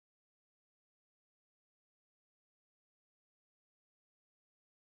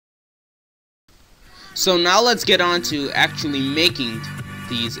So now let's get on to actually making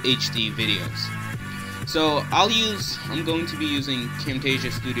these HD videos. So I'm going to be using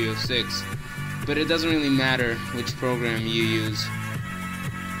Camtasia Studio 6, but it doesn't really matter which program you use.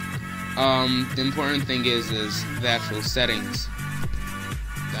 The important thing is the actual settings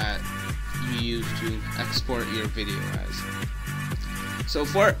that you use to export your video as. So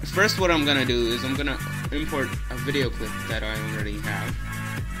first what I'm gonna do is I'm gonna import a video clip that I already have.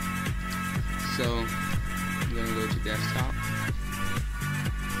 So I'm gonna go to desktop.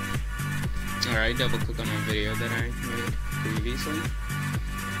 Alright, double click on my video that I made previously.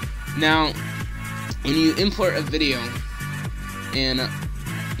 Now, when you import a video, and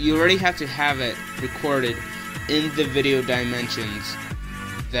you already have to have it recorded in the video dimensions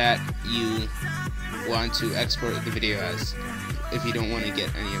that you want to export the video as, if you don't want to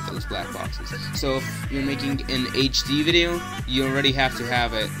get any of those black boxes. So if you're making an HD video, you already have to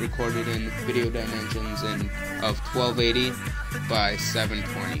have it recorded in video dimensions of 1280 by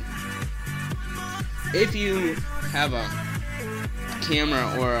 720. If you have a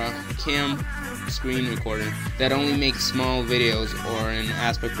camera or a cam screen recorder that only makes small videos or an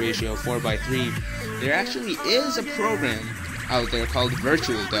aspect ratio of 4:3, there actually is a program out there called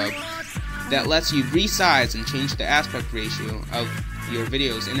Virtual Dub that lets you resize and change the aspect ratio of your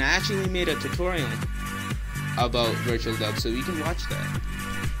videos, and I actually made a tutorial about Virtual Dub, so you can watch that,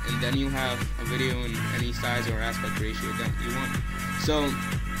 and then you have a video in any size or aspect ratio that you want. So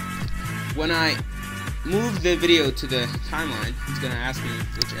when I move the video to the timeline, it's going to ask me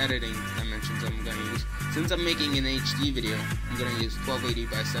which editing dimensions I'm going to use. Since I'm making an HD video, I'm going to use 1280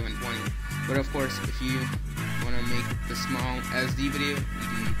 by 720. But of course, if you want to make the small SD video, you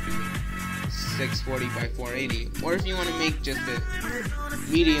can do 640 by 480. Or if you want to make just a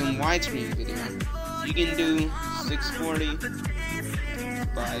medium widescreen video, you can do 640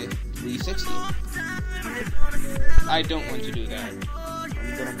 by 360. I don't want to do that.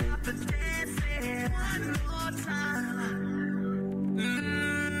 I'm going to make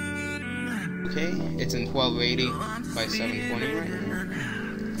okay, it's in 1280 by 720 right now.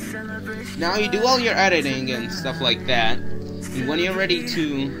 Now you do all your editing and stuff like that, and when you're ready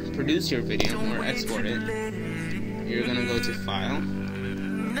to produce your video or export it, you're gonna go to File,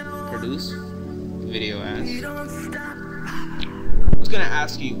 Produce, Video As. It's gonna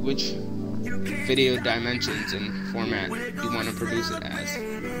ask you which video dimensions and format you want to produce it as.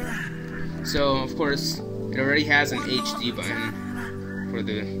 So of course, it already has an HD button for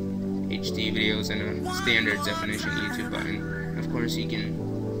the HD videos and a standard definition YouTube button. Of course, you can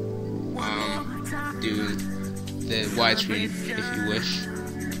do the widescreen if you wish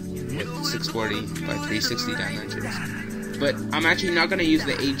with 640 by 360 dimensions. But I'm actually not going to use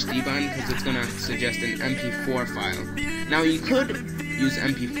the HD button because it's going to suggest an MP4 file. Now you could use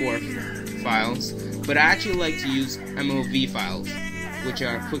MP4 files, but I actually like to use MOV files, which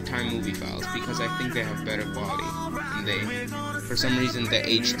are QuickTime movie files, because I think they have better quality, and for some reason the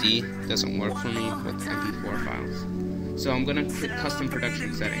HD doesn't work for me with MP4 files. So I'm gonna hit custom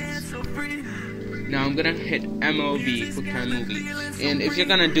production settings. Now I'm gonna hit MOV, QuickTime movie, and if you're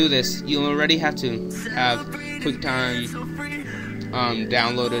gonna do this, you'll already have to have QuickTime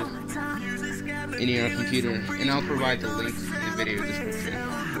downloaded in your computer, and I'll provide the link in the video description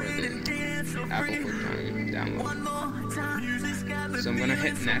for the Apple QuickTime download. So I'm gonna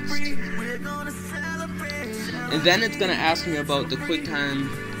hit next, and then it's gonna ask me about the QuickTime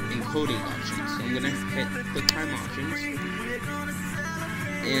encoding options. So I'm gonna hit QuickTime options,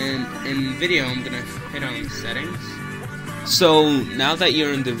 and in video I'm gonna hit on settings. So now that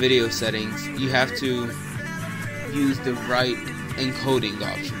you're in the video settings, you have to use the right encoding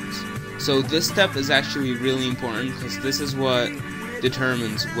options. So this step is actually really important because this is what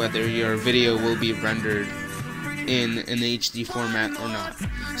determines whether your video will be rendered in an HD format or not.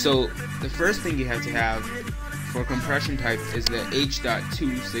 So the first thing you have to have for compression type is the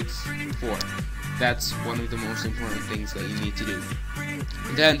H.264. That's one of the most important things that you need to do.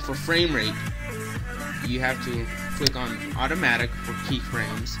 Then for frame rate, you have to click on automatic for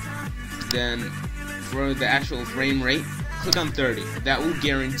keyframes. Then for the actual frame rate, click on 30. That will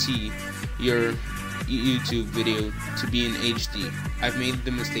guarantee your YouTube video to be in HD. I've made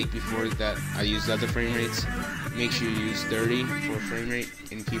the mistake before that I used other frame rates. Make sure you use 30 for frame rate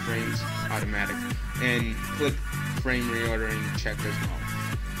in keyframes, automatic, and click frame reordering check as well.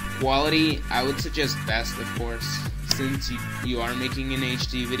 Quality, I would suggest best, of course. Since you are making an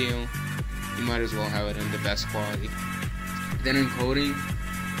HD video, you might as well have it in the best quality. Then encoding,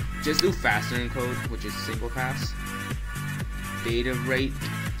 just do faster encode, which is single pass, data rate,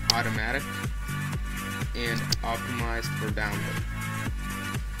 automatic, and optimized for download.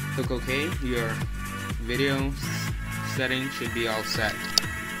 Click OK, your video settings should be all set.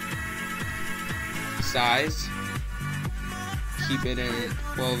 Size, keep it in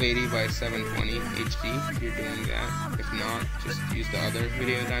 1280 by 720 HD if you're doing that. If not, just use the other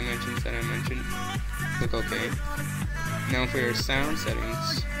video dimensions that I mentioned. Click OK. Now for your sound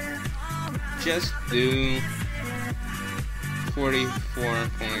settings, just do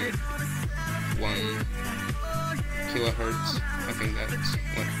 44.1 kilohertz. I think that's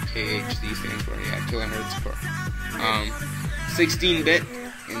what KHD stands for. Yeah, kilohertz per 16-bit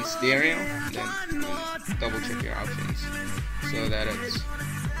in stereo. Then double check your options so that it's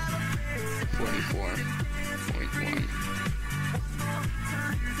 44.1.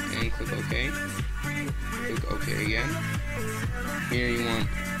 And click OK. Click OK again. Here you want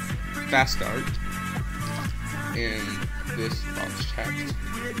fast start, and this box checked.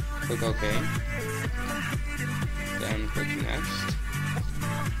 Click OK. Then click next.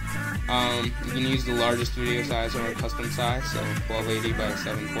 You can use the largest video size or a custom size, so 1280 by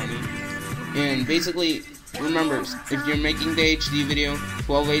 720. And basically, remember, if you're making the HD video,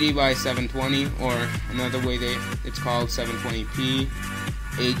 1280 by 720, or another way it's called 720p,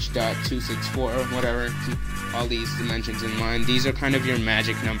 H.264, or whatever. Keep all these dimensions in mind. These are kind of your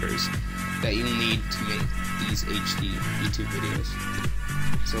magic numbers that you'll need to make these HD YouTube videos.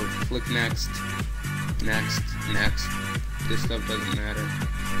 So click next, next, next. This stuff doesn't matter.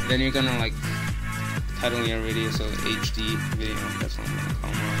 Then you're gonna like title your video, so HD video, that's what I'm gonna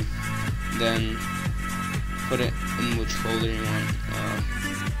call mine. Then put it in which folder you want.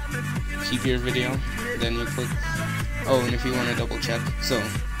 Keep your video. Then you click. Oh, and if you want to double check, so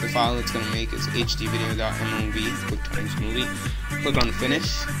the file it's gonna make is hdvideo.mov, Quicktime's movie. Click on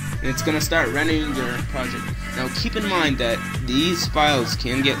finish, and it's gonna start rendering your project. Now keep in mind that these files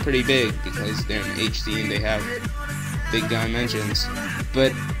can get pretty big because they're in HD and they have big dimensions.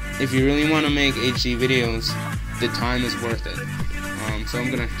 But if you really want to make HD videos, the time is worth it. So I'm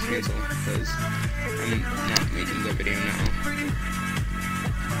gonna cancel because I'm not making the video now.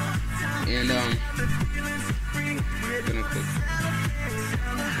 And I'm gonna click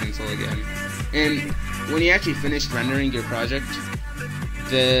cancel again. And when you actually finish rendering your project,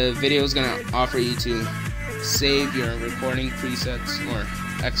 the video is gonna offer you to save your recording presets or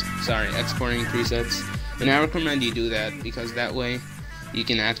exporting presets. And I recommend you do that because that way you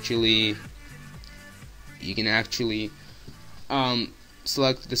can actually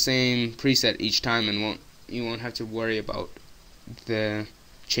select the same preset each time, and you won't have to worry about the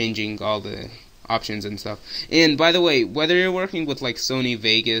changing all the options and stuff. And by the way, whether you're working with like Sony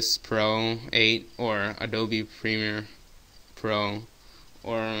Vegas Pro 8 or Adobe Premiere Pro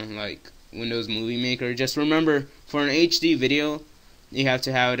or like Windows Movie Maker, just remember, for an HD video you have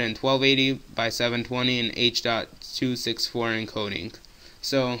to have it in 1280 by 720 and H.264 encoding.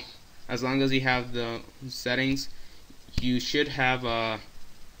 So as long as you have the settings, you should have a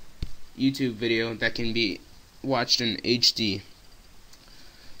YouTube video that can be watched in HD.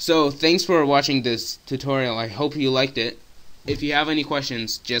 So thanks for watching this tutorial. I hope you liked it. If you have any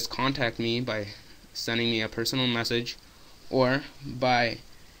questions, just contact me by sending me a personal message or by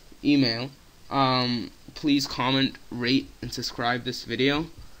email. Please comment, rate, and subscribe this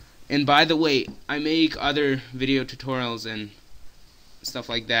video. And by the way, I make other video tutorials and stuff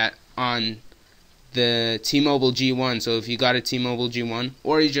like that on the T-Mobile G1. So if you got a T-Mobile G1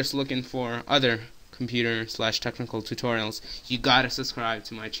 or you're just looking for other computer/technical tutorials, you gotta subscribe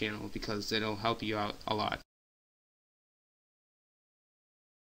to my channel because it'll help you out a lot.